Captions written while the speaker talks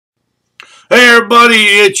Hey everybody,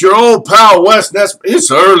 it's your old pal Wes Ness.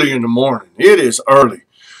 It's early in the morning. It is early.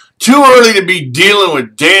 Too early to be dealing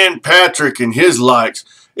with Dan Patrick and his likes.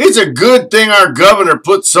 It's a good thing our governor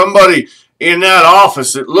put somebody in that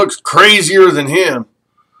office that looks crazier than him.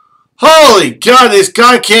 Holy God, this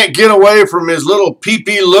guy can't get away from his little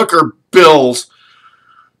pee-pee looker bills.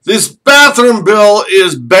 This bathroom bill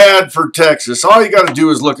is bad for Texas. All you got to do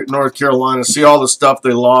is look at North Carolina, see all the stuff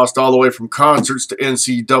they lost, all the way from concerts to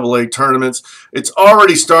NCAA tournaments. It's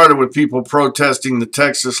already started with people protesting the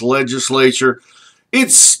Texas legislature.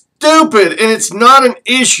 It's stupid, and it's not an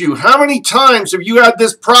issue. How many times have you had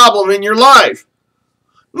this problem in your life?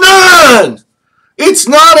 None! It's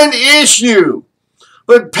not an issue.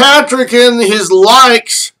 But Patrick and his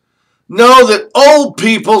likes know that old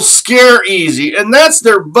people scare easy, and that's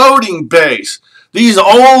their voting base. These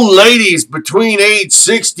old ladies between age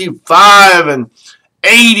 65 and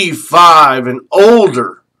 85 and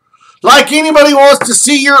older. Like anybody wants to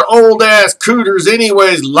see your old ass cooters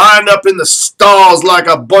anyways, lined up in the stalls like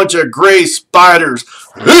a bunch of gray spiders.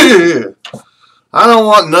 I don't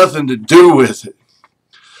want nothing to do with it.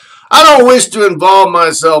 I don't wish to involve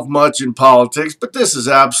myself much in politics, but this is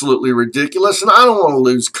absolutely ridiculous, and I don't want to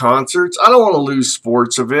lose concerts. I don't want to lose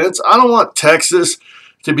sports events. I don't want Texas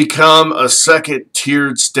to become a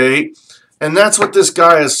second-tiered state, and that's what this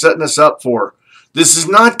guy is setting us up for. This is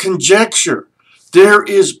not conjecture. There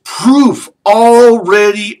is proof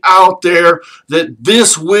already out there that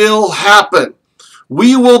this will happen.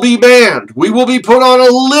 We will be banned. We will be put on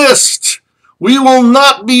a list. We will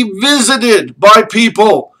not be visited by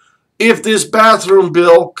people if this bathroom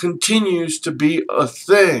bill continues to be a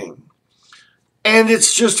thing. And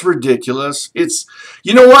it's just ridiculous. It's,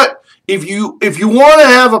 you know what? If you want to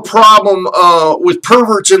have a problem with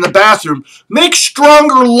perverts in the bathroom, make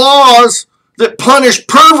stronger laws that punish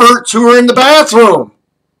perverts who are in the bathroom.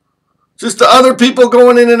 Just the other people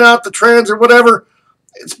going in and out the trans or whatever,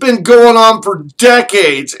 it's been going on for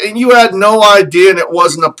decades, and you had no idea and it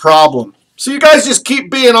wasn't a problem. So you guys just keep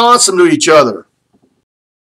being awesome to each other.